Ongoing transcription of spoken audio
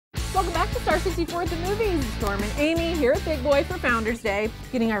welcome back to STAR64 at the movies. Storm and Amy here at Big Boy for Founders Day,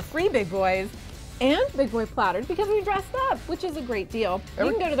 getting our free Big Boys and Big Boy platters because we dressed up, which is a great deal. You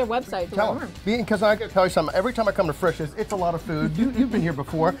can go to their website to learn more. Because I got to tell you something, every time I come to Frisch's, it's a lot of food. You've been here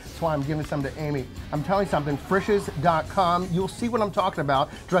before, that's why I'm giving some to Amy. I'm telling you something, Frisch's.com, you'll see what I'm talking about.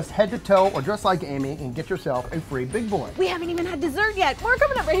 Dress head to toe or dress like Amy and get yourself a free Big Boy. We haven't even had dessert yet. More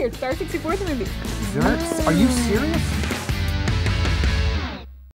coming up right here at STAR64 at the movies. Desserts? Are you serious?